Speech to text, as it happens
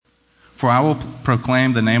For I will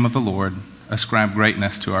proclaim the name of the Lord, ascribe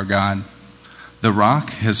greatness to our God. The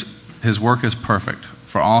rock, his work is perfect,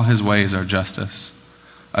 for all his ways are justice.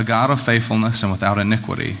 A God of faithfulness and without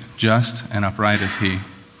iniquity, just and upright is he.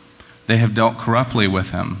 They have dealt corruptly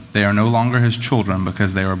with him. They are no longer his children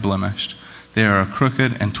because they are blemished. They are a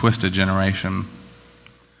crooked and twisted generation.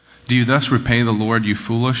 Do you thus repay the Lord, you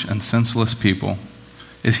foolish and senseless people?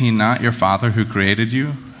 Is he not your Father who created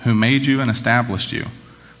you, who made you and established you?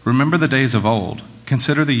 Remember the days of old.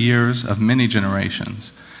 Consider the years of many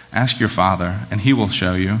generations. Ask your father, and he will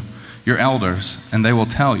show you, your elders, and they will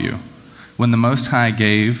tell you. When the Most High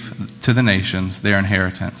gave to the nations their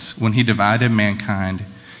inheritance, when he divided mankind,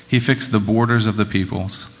 he fixed the borders of the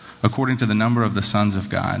peoples, according to the number of the sons of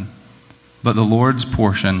God. But the Lord's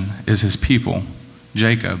portion is his people,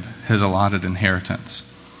 Jacob, his allotted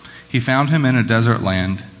inheritance. He found him in a desert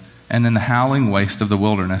land, and in the howling waste of the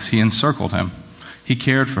wilderness he encircled him. He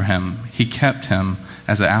cared for him. He kept him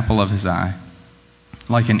as the apple of his eye.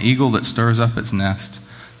 Like an eagle that stirs up its nest,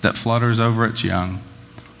 that flutters over its young,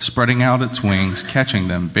 spreading out its wings, catching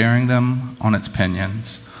them, bearing them on its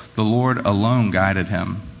pinions. The Lord alone guided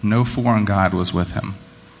him. No foreign god was with him.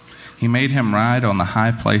 He made him ride on the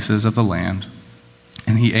high places of the land,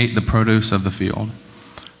 and he ate the produce of the field.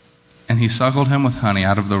 And he suckled him with honey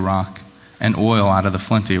out of the rock, and oil out of the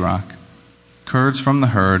flinty rock. Curds from the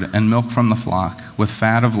herd and milk from the flock, with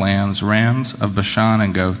fat of lambs, rams of Bashan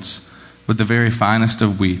and goats, with the very finest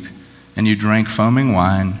of wheat. And you drank foaming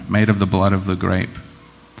wine made of the blood of the grape.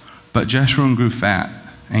 But Jeshurun grew fat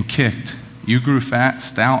and kicked. You grew fat,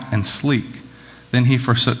 stout, and sleek. Then he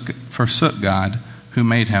forsook God, who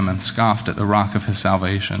made him, and scoffed at the rock of his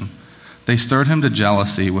salvation. They stirred him to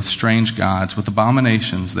jealousy with strange gods. With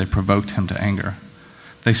abominations they provoked him to anger.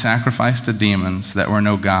 They sacrificed to demons that were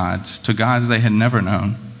no gods, to gods they had never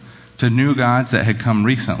known, to new gods that had come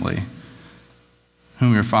recently,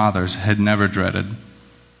 whom your fathers had never dreaded.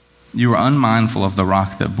 You were unmindful of the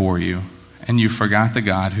rock that bore you, and you forgot the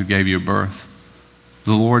God who gave you birth.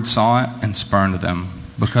 The Lord saw it and spurned them,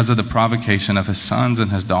 because of the provocation of his sons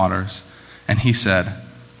and his daughters. And he said,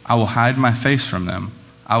 I will hide my face from them.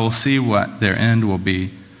 I will see what their end will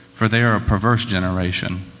be, for they are a perverse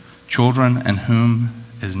generation, children in whom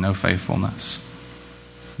is no faithfulness.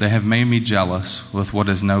 They have made me jealous with what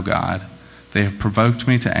is no God. They have provoked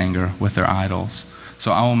me to anger with their idols.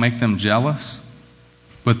 So I will make them jealous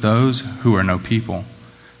with those who are no people.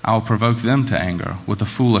 I will provoke them to anger with a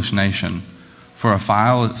foolish nation. For a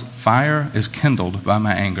fire is kindled by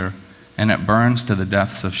my anger, and it burns to the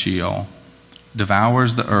depths of Sheol,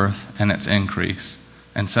 devours the earth and its increase,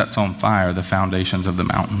 and sets on fire the foundations of the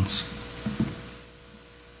mountains.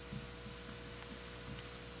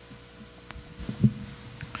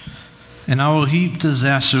 And I will heap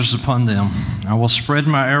disasters upon them. I will spread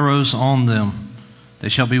my arrows on them. They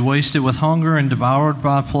shall be wasted with hunger and devoured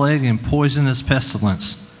by plague and poisonous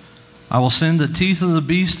pestilence. I will send the teeth of the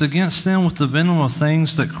beast against them with the venom of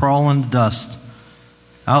things that crawl in the dust.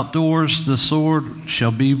 Outdoors the sword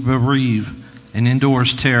shall be bereaved, and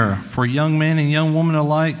indoors terror, for young man and young woman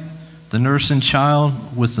alike, the nurse and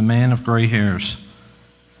child with the man of gray hairs.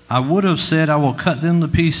 I would have said, I will cut them to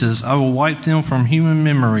pieces, I will wipe them from human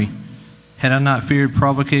memory, had I not feared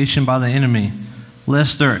provocation by the enemy,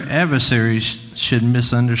 lest their adversaries should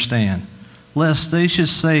misunderstand, lest they should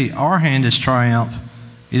say, our hand is triumphed,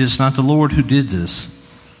 it is not the Lord who did this.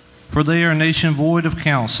 For they are a nation void of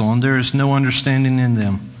counsel, and there is no understanding in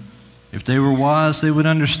them. If they were wise, they would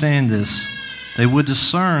understand this. They would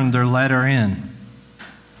discern their latter end.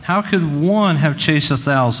 How could one have chased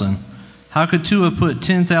 1,000? How could two have put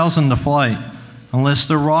 10,000 to flight, unless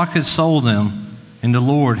the rock had sold them, and the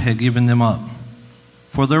Lord had given them up?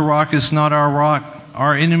 For their rock is not our rock.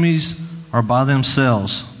 Our enemies are by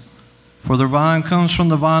themselves. For their vine comes from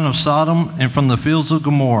the vine of Sodom and from the fields of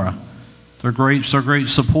Gomorrah. Their grapes are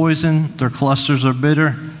grapes of poison. Their clusters are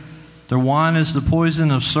bitter. Their wine is the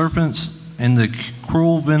poison of serpents and the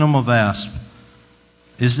cruel venom of asp.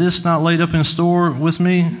 Is this not laid up in store with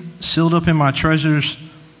me, sealed up in my treasures?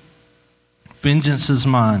 Vengeance is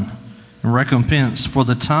mine, and recompense for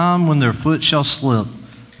the time when their foot shall slip.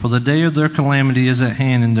 For the day of their calamity is at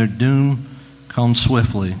hand, and their doom comes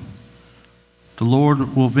swiftly. The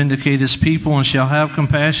Lord will vindicate his people and shall have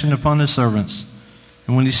compassion upon his servants.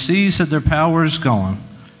 And when he sees that their power is gone,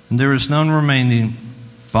 and there is none remaining,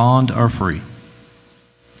 bond or free.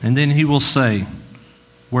 And then he will say,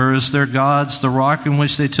 where is their gods, the rock in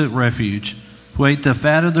which they took refuge, who ate the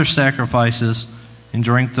fat of their sacrifices and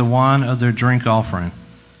drank the wine of their drink offering?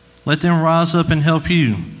 Let them rise up and help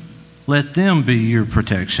you. Let them be your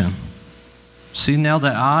protection. See now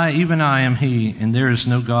that I, even I, am he, and there is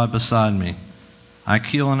no God beside me. I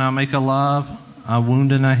kill and I make alive, I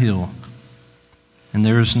wound and I heal, and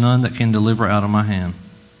there is none that can deliver out of my hand.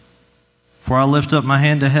 For I lift up my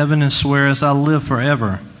hand to heaven and swear as I live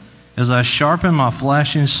forever, as I sharpen my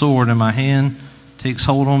flashing sword and my hand takes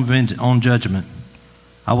hold on judgment.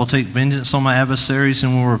 I will take vengeance on my adversaries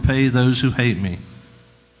and will repay those who hate me.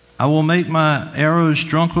 I will make my arrows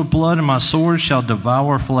drunk with blood, and my sword shall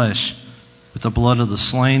devour flesh, with the blood of the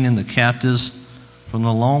slain and the captives from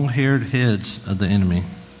the long-haired heads of the enemy.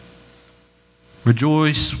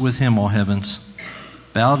 Rejoice with him, all heavens.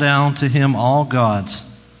 Bow down to him, all gods,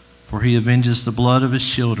 for he avenges the blood of his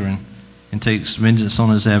children and takes vengeance on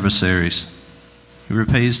his adversaries. He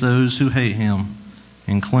repays those who hate him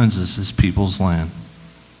and cleanses his people's land.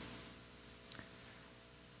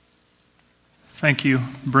 Thank you,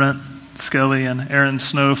 Brent Skelly and Aaron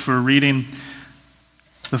Snow, for reading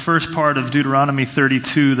the first part of Deuteronomy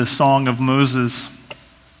 32, the Song of Moses.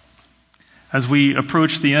 As we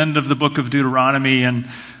approach the end of the book of Deuteronomy and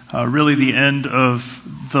really the end of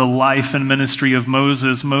the life and ministry of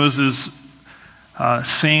Moses, Moses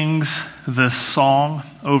sings this song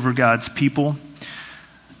over God's people,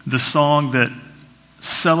 the song that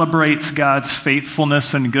celebrates God's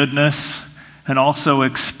faithfulness and goodness and also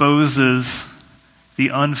exposes the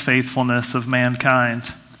unfaithfulness of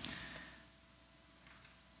mankind.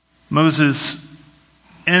 Moses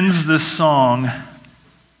ends this song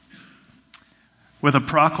with a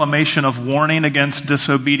proclamation of warning against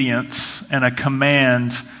disobedience and a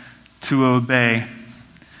command to obey.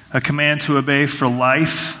 A command to obey for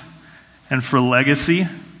life and for legacy.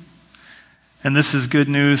 And this is good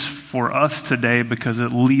news for us today because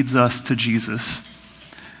it leads us to Jesus.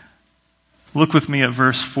 Look with me at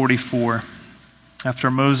verse 44.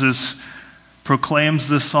 After Moses proclaims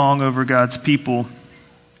this song over God's people,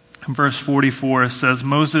 in verse 44 it says,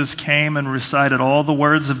 Moses came and recited all the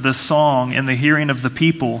words of this song in the hearing of the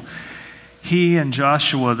people, he and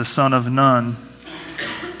Joshua the son of Nun.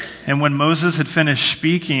 And when Moses had finished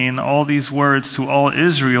speaking all these words to all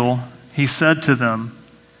Israel, he said to them,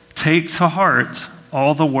 take to heart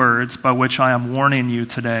all the words by which I am warning you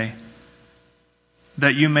today,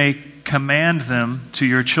 that you may command them to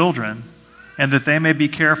your children, and that they may be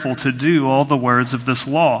careful to do all the words of this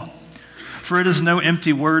law. For it is no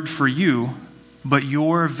empty word for you, but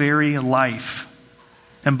your very life.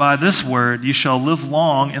 And by this word you shall live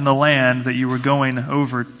long in the land that you are going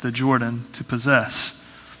over the Jordan to possess.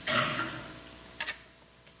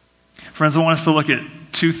 Friends, I want us to look at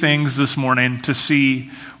two things this morning to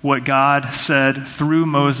see what God said through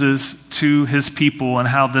Moses to his people and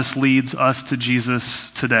how this leads us to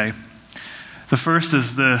Jesus today. The first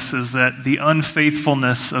is this, is that the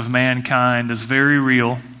unfaithfulness of mankind is very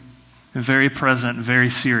real, very present, very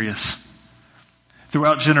serious.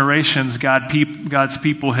 Throughout generations, God's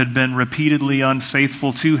people had been repeatedly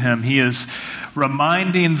unfaithful to him. He is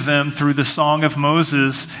reminding them through the Song of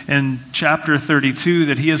Moses in chapter 32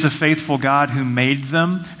 that he is a faithful God who made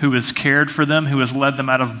them, who has cared for them, who has led them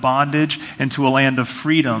out of bondage into a land of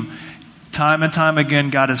freedom. Time and time again,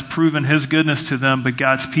 God has proven his goodness to them, but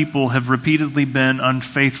God's people have repeatedly been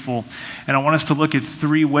unfaithful. And I want us to look at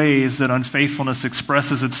three ways that unfaithfulness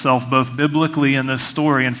expresses itself both biblically in this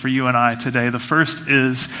story and for you and I today. The first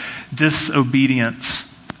is disobedience.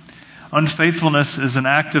 Unfaithfulness is an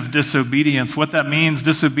act of disobedience. What that means,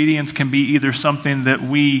 disobedience can be either something that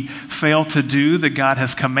we fail to do that God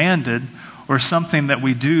has commanded, or something that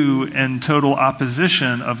we do in total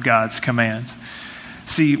opposition of God's command.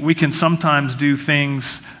 See, we can sometimes do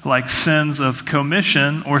things like sins of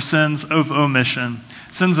commission or sins of omission.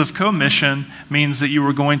 Sins of commission means that you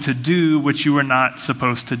were going to do what you were not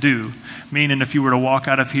supposed to do. Meaning if you were to walk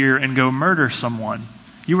out of here and go murder someone,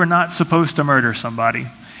 you were not supposed to murder somebody.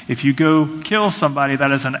 If you go kill somebody,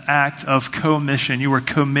 that is an act of commission. You are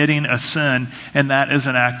committing a sin, and that is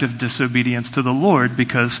an act of disobedience to the Lord,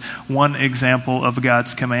 because one example of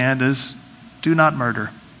God's command is do not murder.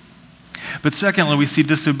 But secondly, we see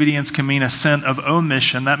disobedience can mean a sin of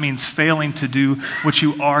omission. That means failing to do what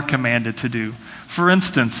you are commanded to do. For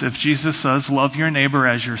instance, if Jesus says, love your neighbor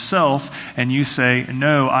as yourself, and you say,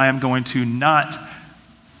 no, I am going to not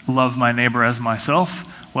love my neighbor as myself,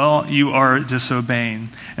 well, you are disobeying.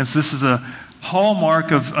 And so this is a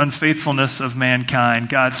hallmark of unfaithfulness of mankind.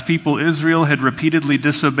 God's people, Israel, had repeatedly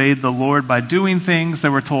disobeyed the Lord by doing things they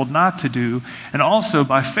were told not to do, and also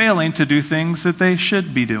by failing to do things that they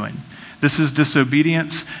should be doing. This is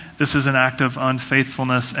disobedience. This is an act of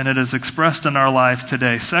unfaithfulness, and it is expressed in our lives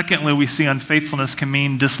today. Secondly, we see unfaithfulness can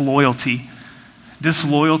mean disloyalty.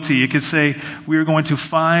 Disloyalty, it could say we are going to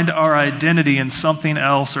find our identity in something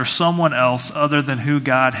else or someone else other than who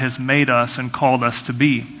God has made us and called us to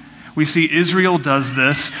be. We see Israel does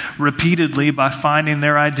this repeatedly by finding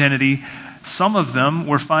their identity. Some of them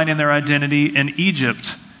were finding their identity in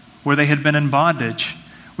Egypt, where they had been in bondage.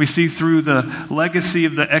 We see through the legacy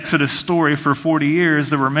of the Exodus story for 40 years,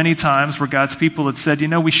 there were many times where God's people had said,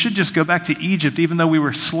 we should just go back to Egypt. Even though we were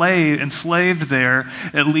enslaved there,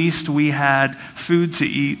 at least we had food to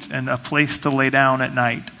eat and a place to lay down at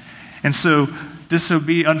night. And so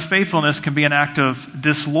unfaithfulness can be an act of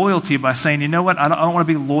disloyalty by saying, I don't want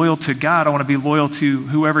to be loyal to God. I want to be loyal to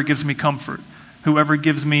whoever gives me comfort, whoever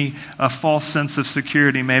gives me a false sense of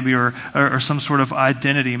security maybe, or some sort of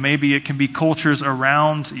identity. Maybe it can be cultures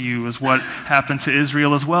around you, is what happened to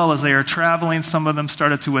Israel as well. As they are traveling, some of them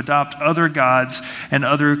started to adopt other gods and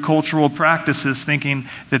other cultural practices, thinking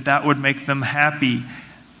that would make them happy.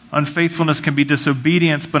 Unfaithfulness can be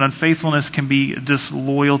disobedience, but unfaithfulness can be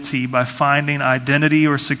disloyalty by finding identity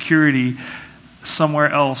or security somewhere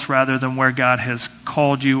else rather than where God has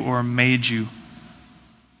called you or made you.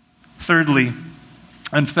 Thirdly,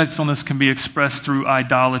 unfaithfulness can be expressed through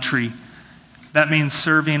idolatry. That means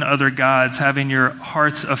serving other gods, having your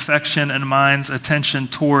heart's affection and mind's attention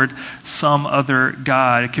toward some other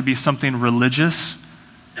god. It could be something religious.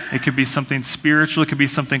 It could be something spiritual. It could be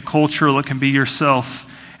something cultural. It can be yourself.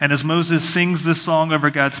 And as Moses sings this song over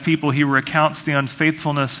God's people, he recounts the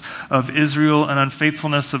unfaithfulness of Israel and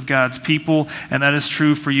unfaithfulness of God's people. And that is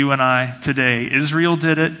true for you and I today. Israel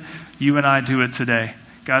did it. You and I do it today.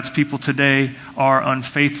 God's people today are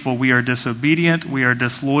unfaithful. We are disobedient, we are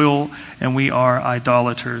disloyal, and we are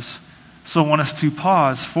idolaters. So I want us to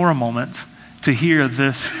pause for a moment to hear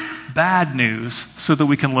this bad news so that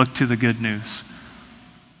we can look to the good news.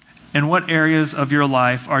 In what areas of your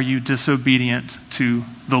life are you disobedient to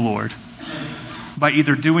the Lord? By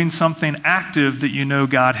either doing something active that you know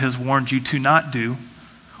God has warned you to not do,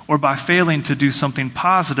 or by failing to do something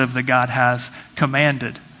positive that God has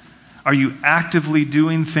commanded. Are you actively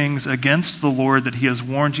doing things against the Lord that he has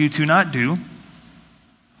warned you to not do?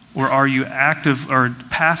 Or are you active or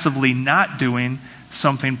passively not doing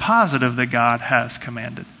something positive that God has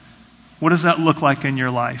commanded? What does that look like in your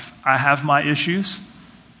life? I have my issues.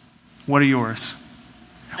 What are yours?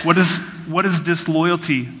 What does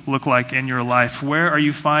disloyalty look like in your life? Where are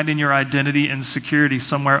you finding your identity and security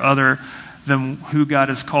somewhere other than who God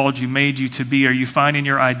has called you, made you to be? Are you finding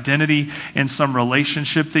your identity in some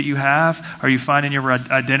relationship that you have? Are you finding your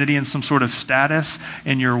identity in some sort of status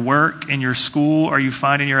in your work, in your school? Are you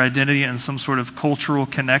finding your identity in some sort of cultural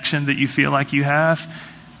connection that you feel like you have?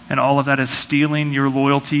 And all of that is stealing your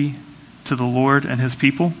loyalty to the Lord and his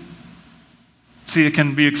people? See, it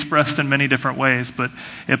can be expressed in many different ways, but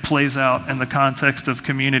it plays out in the context of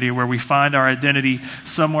community where we find our identity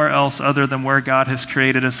somewhere else other than where God has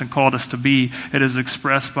created us and called us to be. It is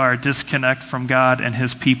expressed by our disconnect from God and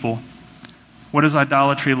his people. What does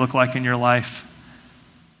idolatry look like in your life?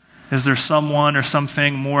 Is there someone or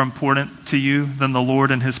something more important to you than the Lord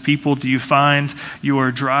and his people? Do you find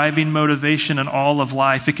your driving motivation in all of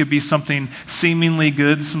life? It could be something seemingly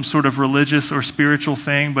good, some sort of religious or spiritual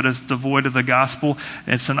thing, but it's devoid of the gospel.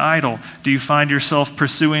 It's an idol. Do you find yourself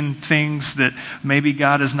pursuing things that maybe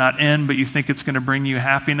God is not in, but you think it's going to bring you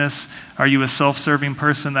happiness? Are you a self-serving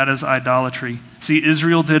person? That is idolatry. See,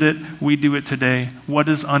 Israel did it. We do it today. What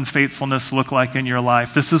does unfaithfulness look like in your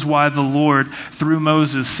life? This is why the Lord, through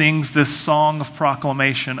Moses, sings this song of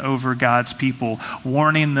proclamation over God's people,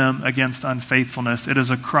 warning them against unfaithfulness. It is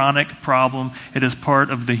a chronic problem. It is part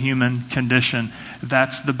of the human condition.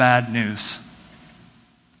 That's the bad news.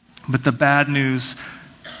 But the bad news,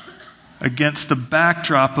 against the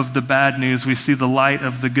backdrop of the bad news, we see the light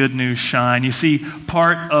of the good news shine. You see,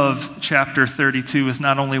 part of chapter 32 is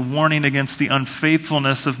not only warning against the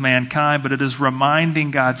unfaithfulness of mankind, but it is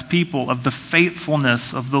reminding God's people of the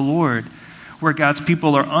faithfulness of the Lord. Where God's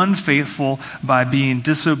people are unfaithful by being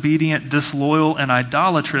disobedient, disloyal, and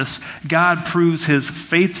idolatrous, God proves his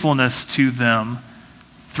faithfulness to them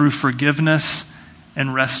through forgiveness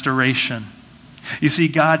and restoration. You see,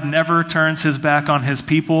 God never turns his back on his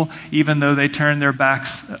people, even though they turn their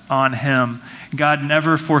backs on him. God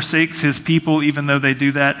never forsakes his people, even though they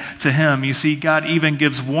do that to him. You see, God even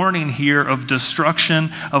gives warning here of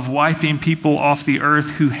destruction, of wiping people off the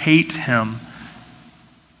earth who hate him.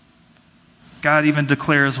 God even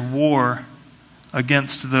declares war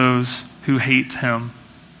against those who hate him.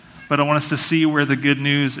 But I want us to see where the good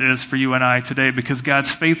news is for you and I today, because God's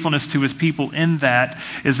faithfulness to his people in that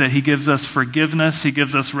is that he gives us forgiveness, he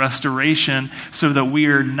gives us restoration, so that we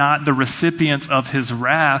are not the recipients of his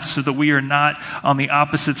wrath, so that we are not on the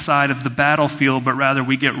opposite side of the battlefield, but rather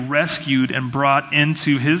we get rescued and brought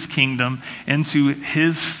into his kingdom, into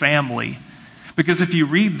his family. Because if you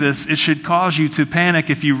read this, it should cause you to panic.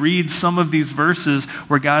 If you read some of these verses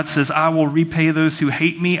where God says, I will repay those who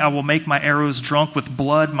hate me. I will make my arrows drunk with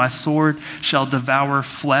blood. My sword shall devour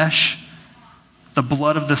flesh. The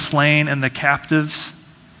blood of the slain and the captives.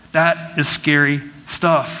 That is scary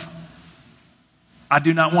stuff. I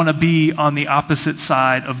do not want to be on the opposite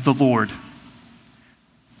side of the Lord.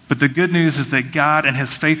 But the good news is that God and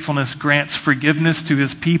his faithfulness grants forgiveness to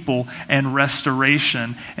his people and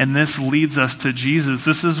restoration. And this leads us to Jesus.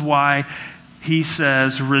 This is why he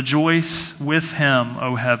says, rejoice with him,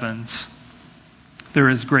 O heavens. There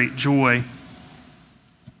is great joy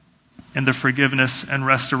in the forgiveness and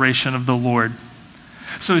restoration of the Lord.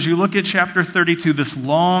 So as you look at chapter 32, this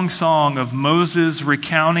long song of Moses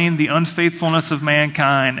recounting the unfaithfulness of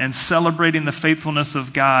mankind and celebrating the faithfulness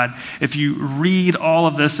of God, if you read all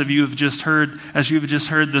of this, as you have just heard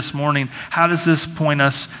this morning, how does this point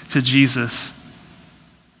us to Jesus?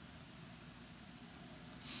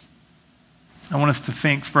 I want us to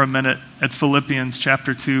think for a minute at Philippians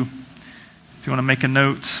chapter 2. If you want to make a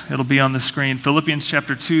note, it'll be on the screen. Philippians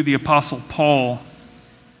chapter 2, the Apostle Paul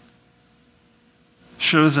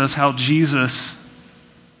shows us how Jesus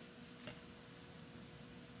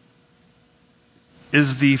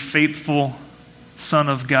is the faithful Son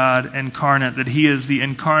of God incarnate, that he is the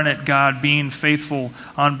incarnate God being faithful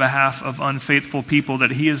on behalf of unfaithful people, that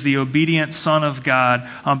he is the obedient Son of God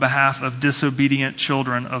on behalf of disobedient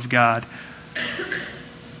children of God.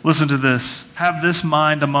 Listen to this. Have this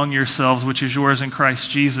mind among yourselves, which is yours in Christ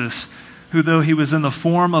Jesus, who though he was in the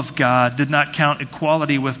form of God, did not count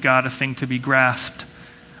equality with God a thing to be grasped,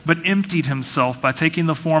 but emptied himself by taking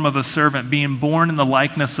the form of a servant, being born in the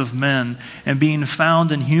likeness of men, and being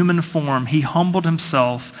found in human form, he humbled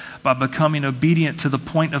himself by becoming obedient to the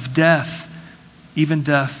point of death, even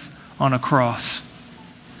death on a cross.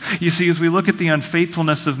 You see, as we look at the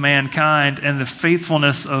unfaithfulness of mankind and the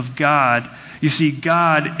faithfulness of God, you see,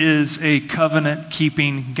 God is a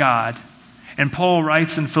covenant-keeping God. And Paul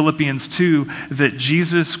writes in Philippians 2 that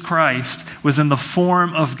Jesus Christ was in the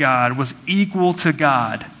form of God, was equal to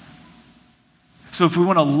God. So if we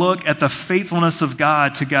want to look at the faithfulness of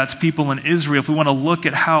God to God's people in Israel, if we want to look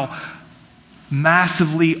at how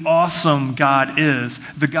massively awesome God is,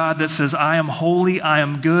 the God that says, I am holy, I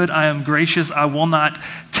am good, I am gracious, I will not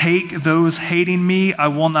take those hating me, I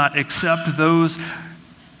will not accept those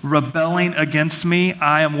rebelling against me.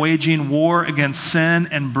 I am waging war against sin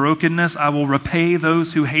and brokenness. I will repay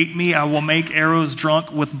those who hate me. I will make arrows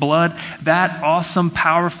drunk with blood. That awesome,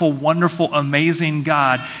 powerful, wonderful, amazing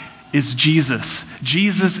God is Jesus.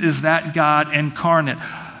 Jesus is that God incarnate.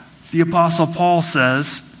 The Apostle Paul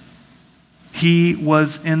says he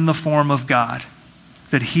was in the form of God,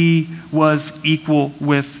 that he was equal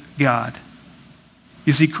with God.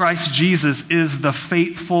 You see, Christ Jesus is the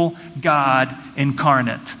faithful God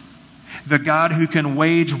incarnate. The God who can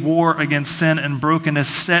wage war against sin and brokenness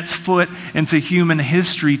sets foot into human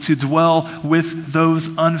history to dwell with those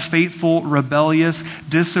unfaithful, rebellious,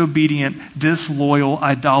 disobedient, disloyal,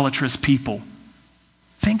 idolatrous people.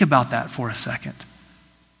 Think about that for a second.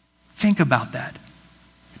 Think about that.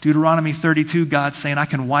 Deuteronomy 32, God's saying, I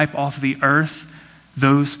can wipe off the earth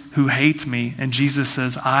those who hate me. And Jesus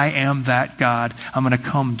says, I am that God. I'm going to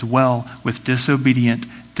come dwell with disobedient,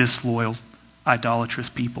 disloyal, idolatrous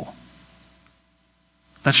people.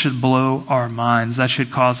 That should blow our minds. That should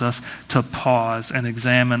cause us to pause and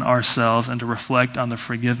examine ourselves and to reflect on the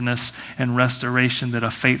forgiveness and restoration that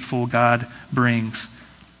a faithful God brings.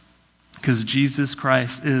 Because Jesus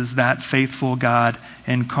Christ is that faithful God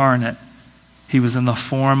incarnate. He was in the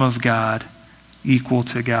form of God, equal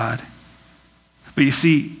to God. But you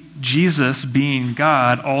see, Jesus, being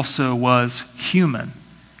God, also was human.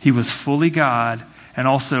 He was fully God and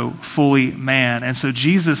also fully man. And so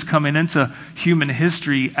Jesus, coming into human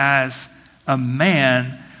history as a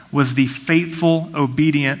man, was the faithful,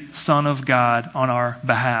 obedient Son of God on our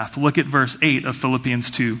behalf. Look at verse 8 of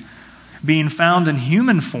Philippians 2. Being found in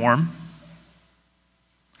human form,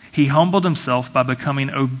 he humbled himself by becoming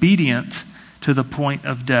obedient to the point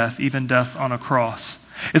of death, even death on a cross.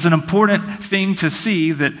 It's an important thing to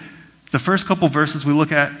see that the first couple verses we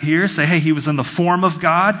look at here say, hey, he was in the form of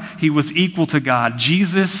God. He was equal to God.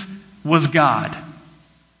 Jesus was God.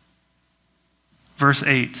 Verse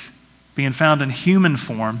 8, being found in human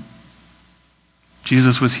form,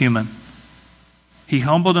 Jesus was human. He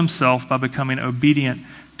humbled himself by becoming obedient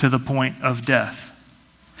to the point of death.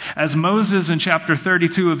 As Moses in chapter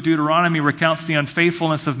 32 of Deuteronomy recounts the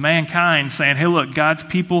unfaithfulness of mankind, saying, hey, look, God's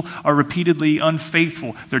people are repeatedly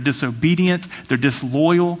unfaithful. They're disobedient. They're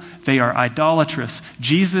disloyal. They are idolatrous.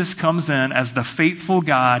 Jesus comes in as the faithful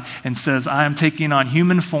God and says, I am taking on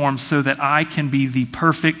human form so that I can be the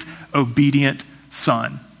perfect, obedient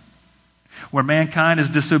Son. Where mankind is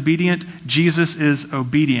disobedient, Jesus is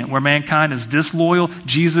obedient. Where mankind is disloyal,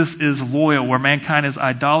 Jesus is loyal. Where mankind is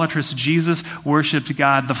idolatrous, Jesus worshiped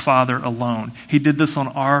God the Father alone. He did this on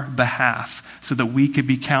our behalf so that we could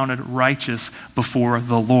be counted righteous before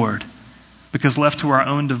the Lord. Because left to our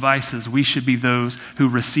own devices, we should be those who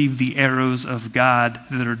receive the arrows of God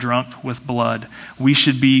that are drunk with blood. We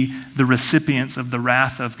should be the recipients of the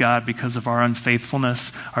wrath of God because of our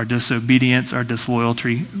unfaithfulness, our disobedience, our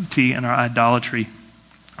disloyalty, and our idolatry.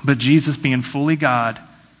 But Jesus, being fully God,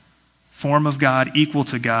 form of God, equal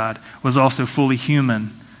to God, was also fully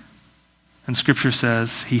human. And Scripture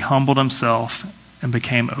says he humbled himself and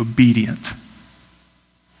became obedient.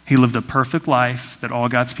 He lived a perfect life that all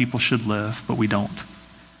God's people should live, but we don't.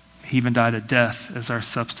 He even died a death as our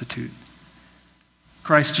substitute.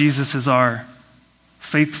 Christ Jesus is our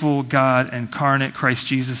faithful God incarnate. Christ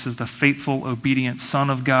Jesus is the faithful, obedient Son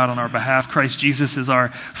of God on our behalf. Christ Jesus is our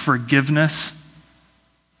forgiveness.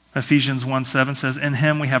 Ephesians 1:7 says, in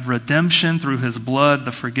him we have redemption through his blood,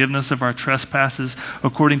 the forgiveness of our trespasses,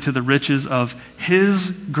 according to the riches of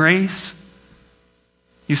his grace.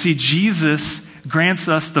 You see, Jesus grants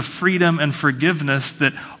us the freedom and forgiveness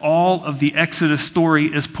that all of the Exodus story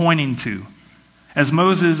is pointing to. As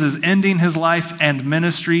Moses is ending his life and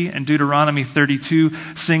ministry, and Deuteronomy 32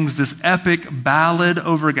 sings this epic ballad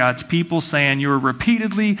over God's people saying, you're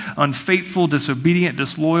repeatedly unfaithful, disobedient,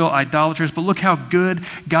 disloyal, idolaters, but look how good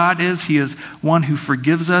God is. He is one who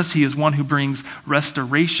forgives us. He is one who brings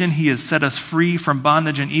restoration. He has set us free from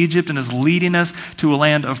bondage in Egypt and is leading us to a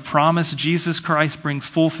land of promise. Jesus Christ brings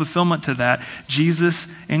full fulfillment to that. Jesus,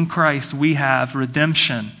 in Christ, we have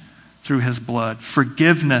redemption through his blood,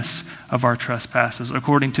 forgiveness of our trespasses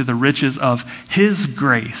according to the riches of his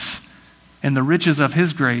grace. And the riches of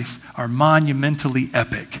his grace are monumentally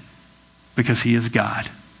epic because he is God.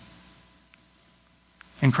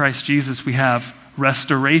 In Christ Jesus, we have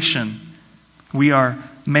restoration. We are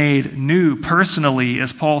made new personally,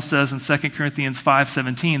 as Paul says in 2 Corinthians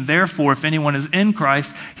 5:17. Therefore, if anyone is in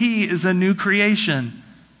Christ, he is a new creation.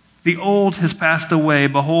 The old has passed away.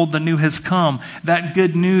 Behold, the new has come. That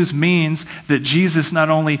good news means that Jesus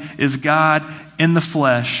not only is God in the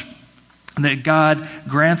flesh, that God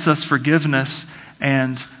grants us forgiveness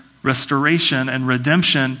and restoration and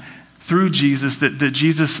redemption through Jesus, that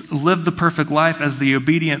Jesus lived the perfect life as the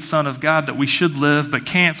obedient Son of God that we should live but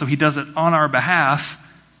can't, so he does it on our behalf.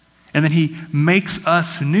 And then he makes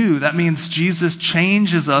us new. That means Jesus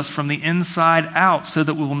changes us from the inside out so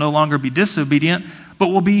that we will no longer be disobedient, but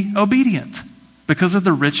will be obedient because of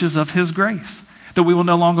the riches of his grace. That we will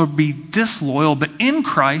no longer be disloyal, but in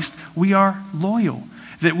Christ we are loyal.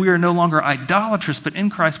 That we are no longer idolatrous, but in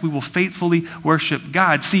Christ we will faithfully worship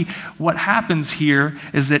God. See, what happens here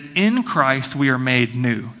is that in Christ we are made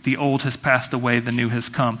new. The old has passed away, the new has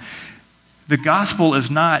come. The gospel is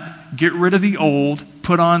not get rid of the old,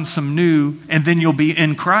 put on some new, and then you'll be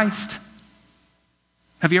in Christ.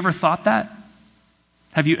 Have you ever thought that?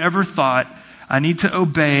 Have you ever thought, I need to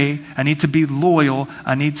obey, I need to be loyal,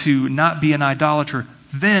 I need to not be an idolater,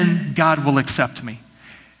 then God will accept me?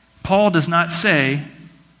 Paul does not say,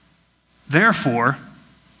 therefore,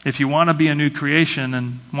 if you want to be a new creation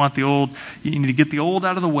and want the old, you need to get the old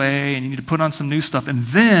out of the way and you need to put on some new stuff, and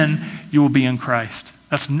then you will be in Christ.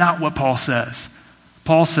 That's not what Paul says.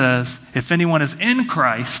 Paul says, if anyone is in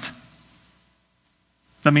Christ,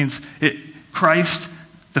 that means Christ,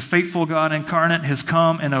 the faithful God incarnate, has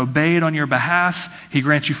come and obeyed on your behalf. He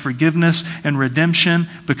grants you forgiveness and redemption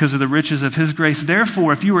because of the riches of his grace.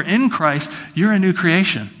 Therefore, if you are in Christ, you're a new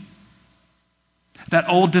creation. That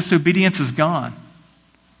old disobedience is gone.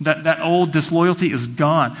 That old disloyalty is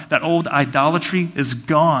gone. That old idolatry is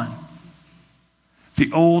gone. The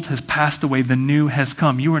old has passed away. The new has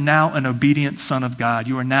come. You are now an obedient son of God.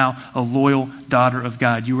 You are now a loyal daughter of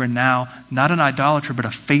God. You are now not an idolater, but a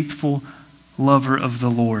faithful lover of the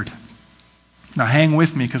Lord. Now hang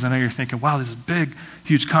with me because I know you're thinking, wow, this is big,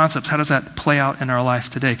 huge concepts. How does that play out in our life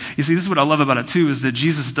today? You see, this is what I love about it too, is that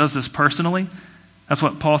Jesus does this personally. That's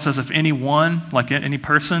what Paul says. If anyone, like any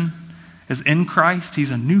person, is in Christ, he's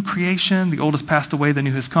a new creation. The old has passed away, the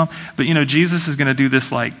new has come. But Jesus is going to do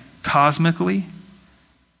this like cosmically.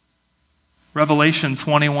 Revelation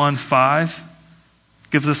 21:5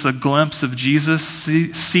 Gives us a glimpse of Jesus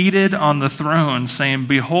seated on the throne saying,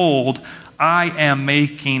 "Behold, I am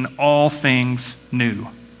making all things new."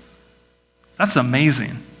 That's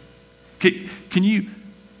amazing. Can you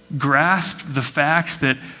grasp the fact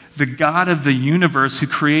that the God of the universe who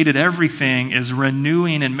created everything is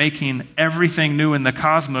renewing and making everything new in the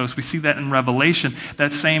cosmos? We see that in Revelation.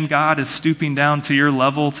 That same God is stooping down to your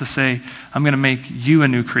level to say, "I'm going to make you a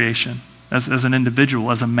new creation as an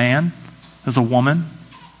individual, as a man, as a woman,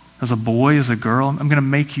 as a boy, as a girl. I'm going to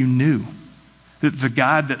make you new." The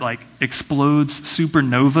God that explodes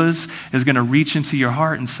supernovas is going to reach into your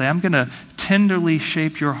heart and say, "I'm going to tenderly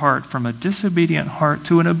shape your heart from a disobedient heart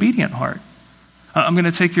to an obedient heart. I'm going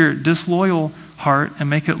to take your disloyal heart and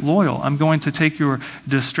make it loyal. I'm going to take your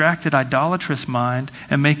distracted, idolatrous mind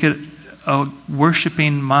and make it a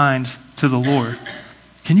worshiping mind to the Lord."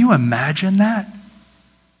 Can you imagine that?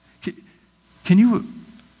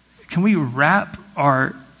 Can we wrap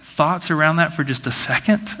our thoughts around that for just a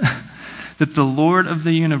second? That the Lord of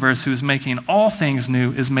the universe, who is making all things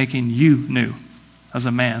new, is making you new as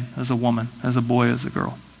a man, as a woman, as a boy, as a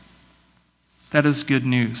girl. That is good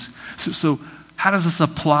news. So how does this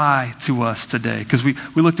apply to us today? Because we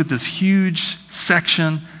looked at this huge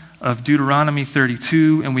section of Deuteronomy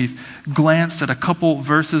 32, and we've glanced at a couple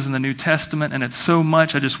verses in the New Testament, and it's so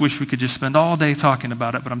much, I just wish we could just spend all day talking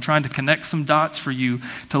about it, but I'm trying to connect some dots for you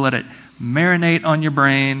to let it marinate on your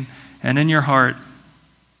brain and in your heart.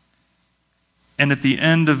 And toward the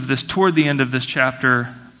end of this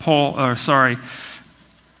chapter,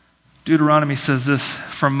 Deuteronomy says this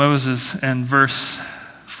from Moses in verse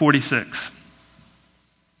 46.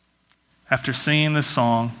 After singing this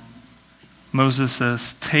song, Moses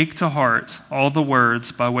says, "Take to heart all the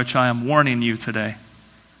words by which I am warning you today,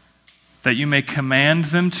 that you may command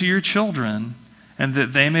them to your children, and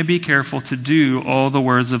that they may be careful to do all the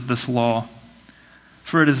words of this law.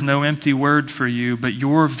 For it is no empty word for you, but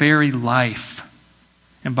your very life.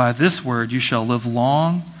 And by this word you shall live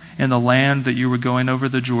long in the land that you were going over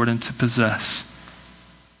the Jordan to possess."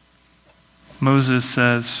 Moses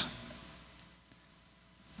says,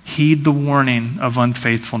 heed the warning of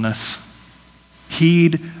unfaithfulness.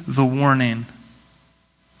 Heed the warning.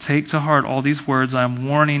 Take to heart all these words I am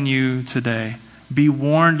warning you today. Be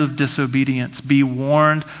warned of disobedience. Be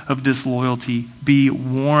warned of disloyalty. Be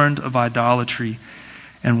warned of idolatry.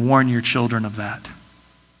 And warn your children of that.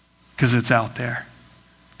 Because it's out there.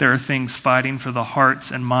 There are things fighting for the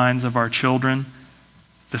hearts and minds of our children.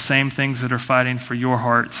 The same things that are fighting for your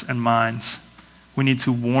hearts and minds. We need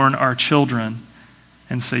to warn our children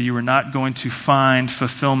and say, you are not going to find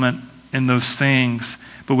fulfillment in those things,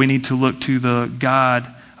 but we need to look to the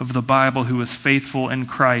God of the Bible who is faithful in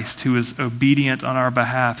Christ, who is obedient on our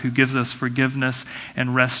behalf, who gives us forgiveness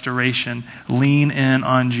and restoration. Lean in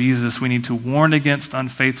on Jesus. We need to warn against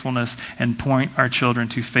unfaithfulness and point our children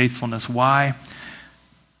to faithfulness. Why?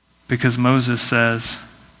 Because Moses says,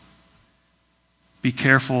 be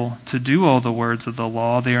careful to do all the words of the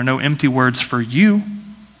law. They are no empty words for you.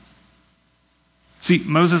 See,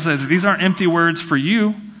 Moses says, these aren't empty words for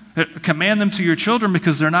you. Command them to your children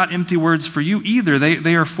because they're not empty words for you either.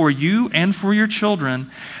 They are for you and for your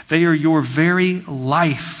children. They are your very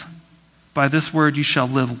life. By this word you shall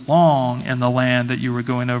live long in the land that you were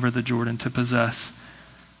going over the Jordan to possess.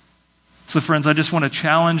 So friends, I just want to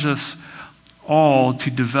challenge us all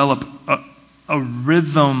to develop a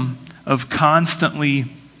rhythm of constantly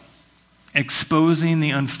exposing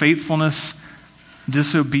the unfaithfulness,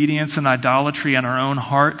 disobedience, and idolatry in our own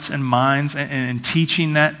hearts and minds, and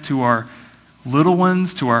teaching that to our little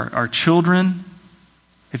ones, to our children.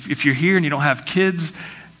 If you're here and you don't have kids,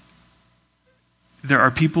 there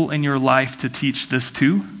are people in your life to teach this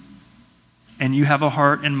to. And you have a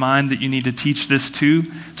heart and mind that you need to teach this to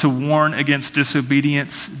warn against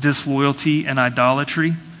disobedience, disloyalty, and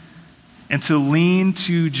idolatry. And to lean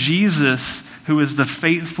to Jesus, who is the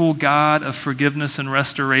faithful God of forgiveness and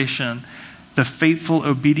restoration, the faithful,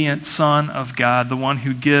 obedient Son of God, the one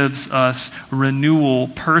who gives us renewal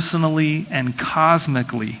personally and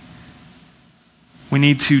cosmically. We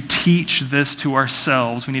need to teach this to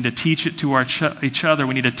ourselves. We need to teach it to each other.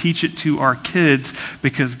 We need to teach it to our kids,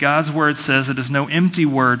 because God's word says it is no empty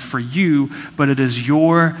word for you, but it is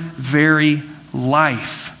your very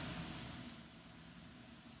life.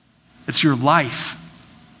 It's your life.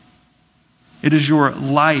 It is your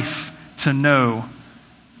life to know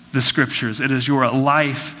the Scriptures. It is your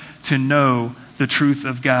life to know the truth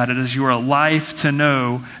of God. It is your life to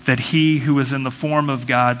know that he who is in the form of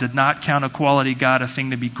God did not count equality God a thing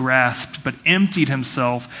to be grasped, but emptied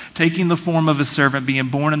himself, taking the form of a servant, being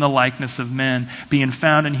born in the likeness of men, being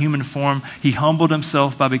found in human form. He humbled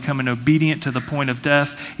himself by becoming obedient to the point of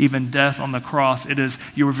death, even death on the cross. It is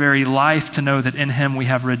your very life to know that in him we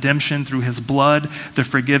have redemption through his blood, the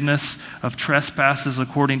forgiveness of trespasses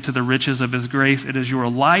according to the riches of his grace. It is your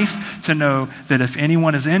life to know that if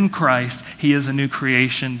anyone is in Christ, he is a new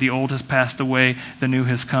creation. The old has passed away, the new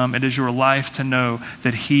has come. It is your life to know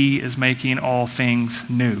that he is making all things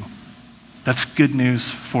new. That's good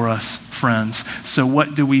news for us, friends. So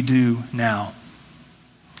what do we do now?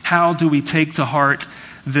 How do we take to heart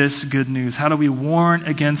this good news? How do we warn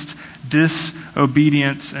against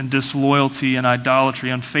disobedience and disloyalty and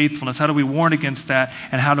idolatry, unfaithfulness? How do we warn against that?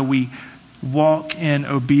 And how do we walk in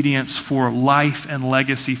obedience for life and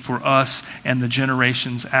legacy for us and the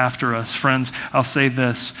generations after us? Friends, I'll say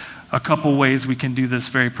this. A couple ways we can do this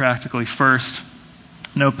very practically. First,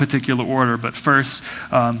 no particular order, but first,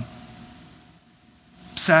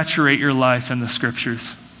 saturate your life in the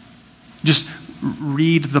Scriptures. Just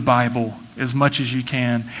read the Bible as much as you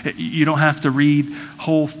can. You don't have to read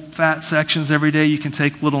whole fat sections every day. You can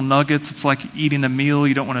take little nuggets. It's like eating a meal.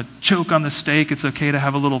 You don't want to choke on the steak. It's okay to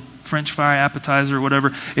have a little French fry appetizer or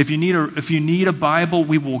whatever. If you need a Bible,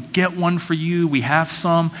 we will get one for you. We have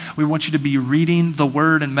some. We want you to be reading the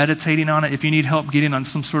Word and meditating on it. If you need help getting on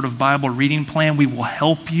some sort of Bible reading plan, we will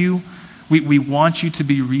help you. We want you to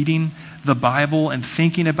be reading the Bible and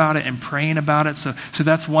thinking about it and praying about it. So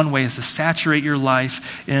that's one way, is to saturate your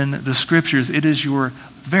life in the Scriptures. It is your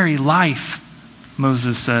very life,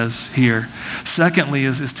 Moses says here. Secondly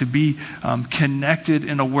is to be connected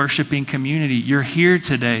in a worshiping community. You're here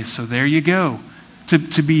today, so there you go.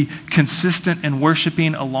 To be consistent in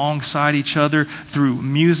worshiping alongside each other through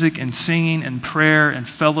music and singing and prayer and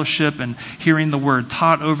fellowship and hearing the word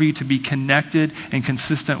taught over you, to be connected in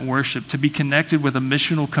consistent worship, to be connected with a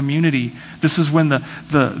missional community. This is when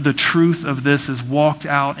the truth of this is walked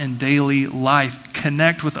out in daily life.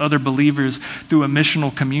 Connect with other believers through a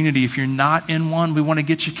missional community. If you're not in one, we want to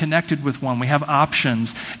get you connected with one. We have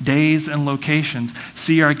options, days and locations.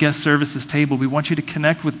 See our guest services table. We want you to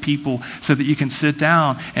connect with people so that you can sit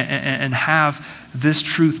down and have this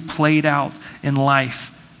truth played out in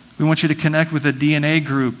life. We want you to connect with a DNA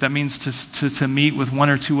group. That means to meet with one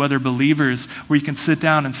or two other believers where you can sit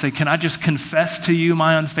down and say, can I just confess to you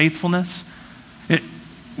my unfaithfulness?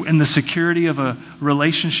 In the security of a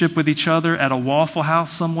relationship with each other at a Waffle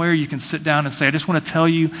House somewhere, you can sit down and say, I just want to tell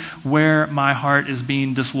you where my heart is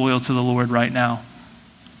being disloyal to the Lord right now,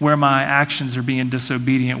 where my actions are being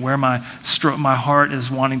disobedient, where my heart is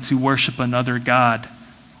wanting to worship another God.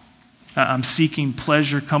 I'm seeking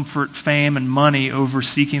pleasure, comfort, fame, and money over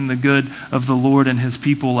seeking the good of the Lord and his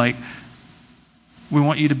people. Like, we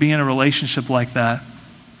want you to be in a relationship like that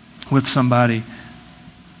with somebody.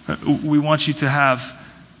 We want you to have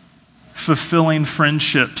fulfilling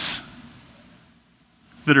friendships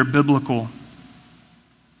that are biblical.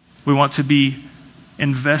 We want to be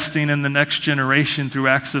investing in the next generation through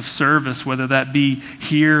acts of service, whether that be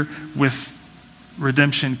here with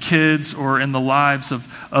Redemption Kids or in the lives of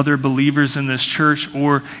other believers in this church,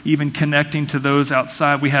 or even connecting to those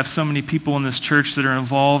outside. We have so many people in this church that are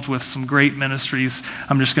involved with some great ministries.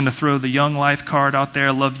 I'm just going to throw the Young Life card out there.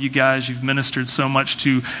 I love you guys. You've ministered so much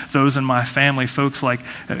to those in my family, folks like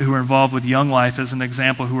who are involved with Young Life as an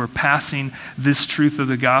example, who are passing this truth of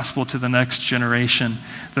the gospel to the next generation.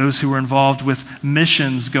 Those who are involved with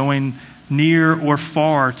missions, going near or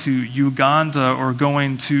far to Uganda, or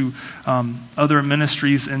going to other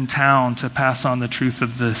ministries in town to pass on the truth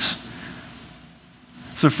of this.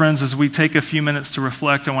 So friends, as we take a few minutes to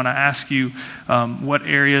reflect, I want to ask you, what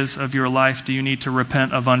areas of your life do you need to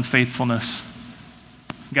repent of unfaithfulness?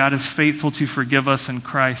 God is faithful to forgive us in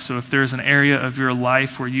Christ. So if there's an area of your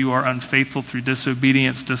life where you are unfaithful through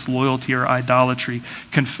disobedience, disloyalty, or idolatry,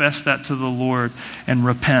 confess that to the Lord and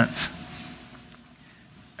repent.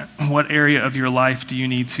 What area of your life do you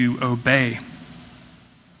need to obey?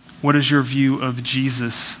 What is your view of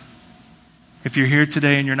Jesus? If you're here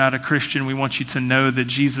today and you're not a Christian, we want you to know that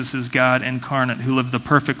Jesus is God incarnate who lived the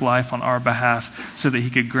perfect life on our behalf so that he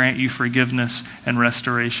could grant you forgiveness and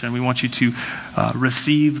restoration. We want you to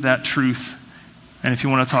receive that truth. And if you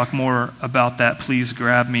want to talk more about that, please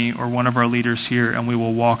grab me or one of our leaders here, and we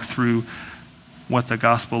will walk through what the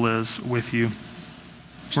gospel is with you.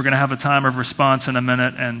 We're going to have a time of response in a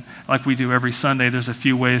minute, and like we do every Sunday, there's a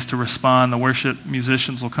few ways to respond. The worship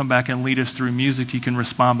musicians will come back and lead us through music. You can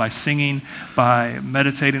respond by singing, by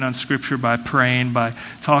meditating on Scripture, by praying, by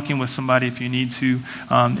talking with somebody if you need to.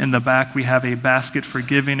 In the back, we have a basket for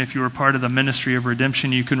giving. If you are part of the ministry of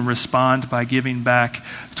redemption, you can respond by giving back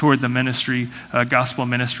toward the ministry, gospel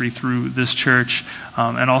ministry through this church.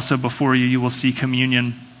 And also before you, you will see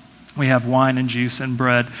communion. We have wine and juice and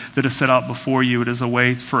bread that is set out before you. It is a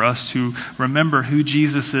way for us to remember who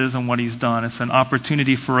Jesus is and what he's done. It's an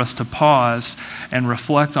opportunity for us to pause and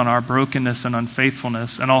reflect on our brokenness and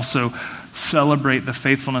unfaithfulness, and also celebrate the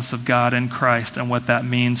faithfulness of God in Christ and what that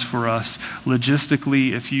means for us.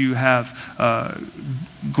 Logistically, if you have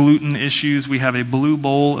gluten issues, we have a blue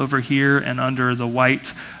bowl over here, and under the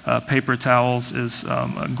white paper towels is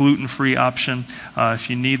a gluten-free option. If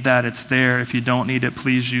you need that, it's there. If you don't need it,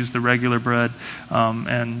 please use the regular bread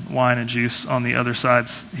and wine and juice on the other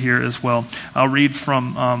sides here as well. I'll read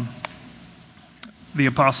from the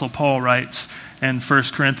Apostle Paul writes in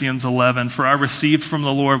 1 Corinthians 11, "For I received from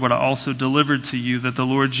the Lord what I also delivered to you, that the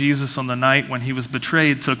Lord Jesus on the night when he was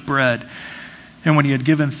betrayed took bread. And when he had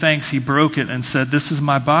given thanks, he broke it and said, 'This is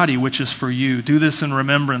my body, which is for you. Do this in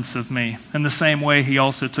remembrance of me.' In the same way, he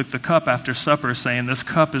also took the cup after supper, saying, 'This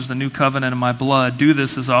cup is the new covenant in my blood. Do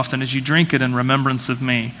this as often as you drink it in remembrance of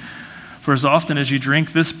me. For as often as you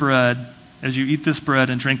drink this bread, as you eat this bread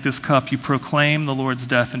and drink this cup, you proclaim the Lord's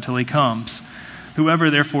death until he comes. Whoever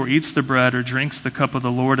therefore eats the bread or drinks the cup of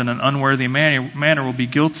the Lord in an unworthy manner will be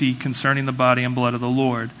guilty concerning the body and blood of the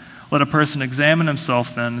Lord. Let a person examine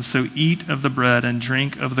himself then, so eat of the bread and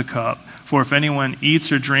drink of the cup. For if anyone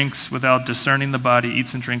eats or drinks without discerning the body,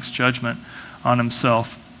 eats and drinks judgment on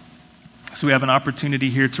himself." So we have an opportunity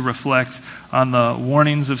here to reflect on the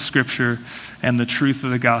warnings of Scripture and the truth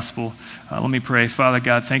of the gospel. Let me pray. Father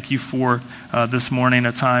God, thank you for this morning,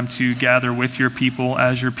 a time to gather with your people,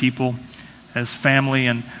 as family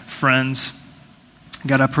and friends.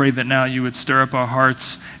 God, I pray that now you would stir up our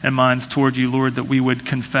hearts and minds toward you, Lord, that we would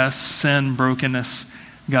confess sin, brokenness,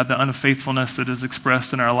 God, the unfaithfulness that is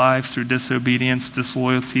expressed in our lives through disobedience,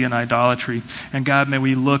 disloyalty, and idolatry. And God, may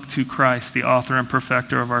we look to Christ, the author and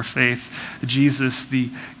perfecter of our faith, Jesus, the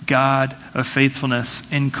God of faithfulness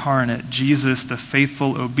incarnate, Jesus, the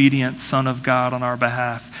faithful, obedient Son of God on our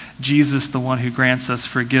behalf, Jesus, the one who grants us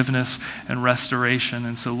forgiveness and restoration.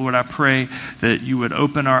 And so, Lord, I pray that you would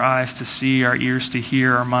open our eyes to see, our ears to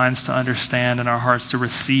hear, our minds to understand, and our hearts to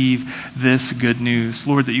receive this good news.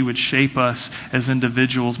 Lord, that you would shape us as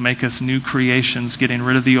individuals, make us new creations, getting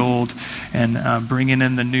rid of the old and bringing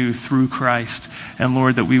in the new through Christ. And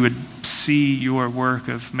Lord, that we would see your work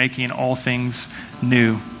of making all things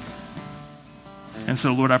new. And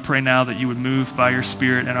so, Lord, I pray now that you would move by your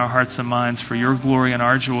Spirit in our hearts and minds for your glory and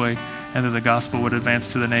our joy, and that the gospel would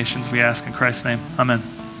advance to the nations. We ask in Christ's name.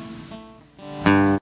 Amen.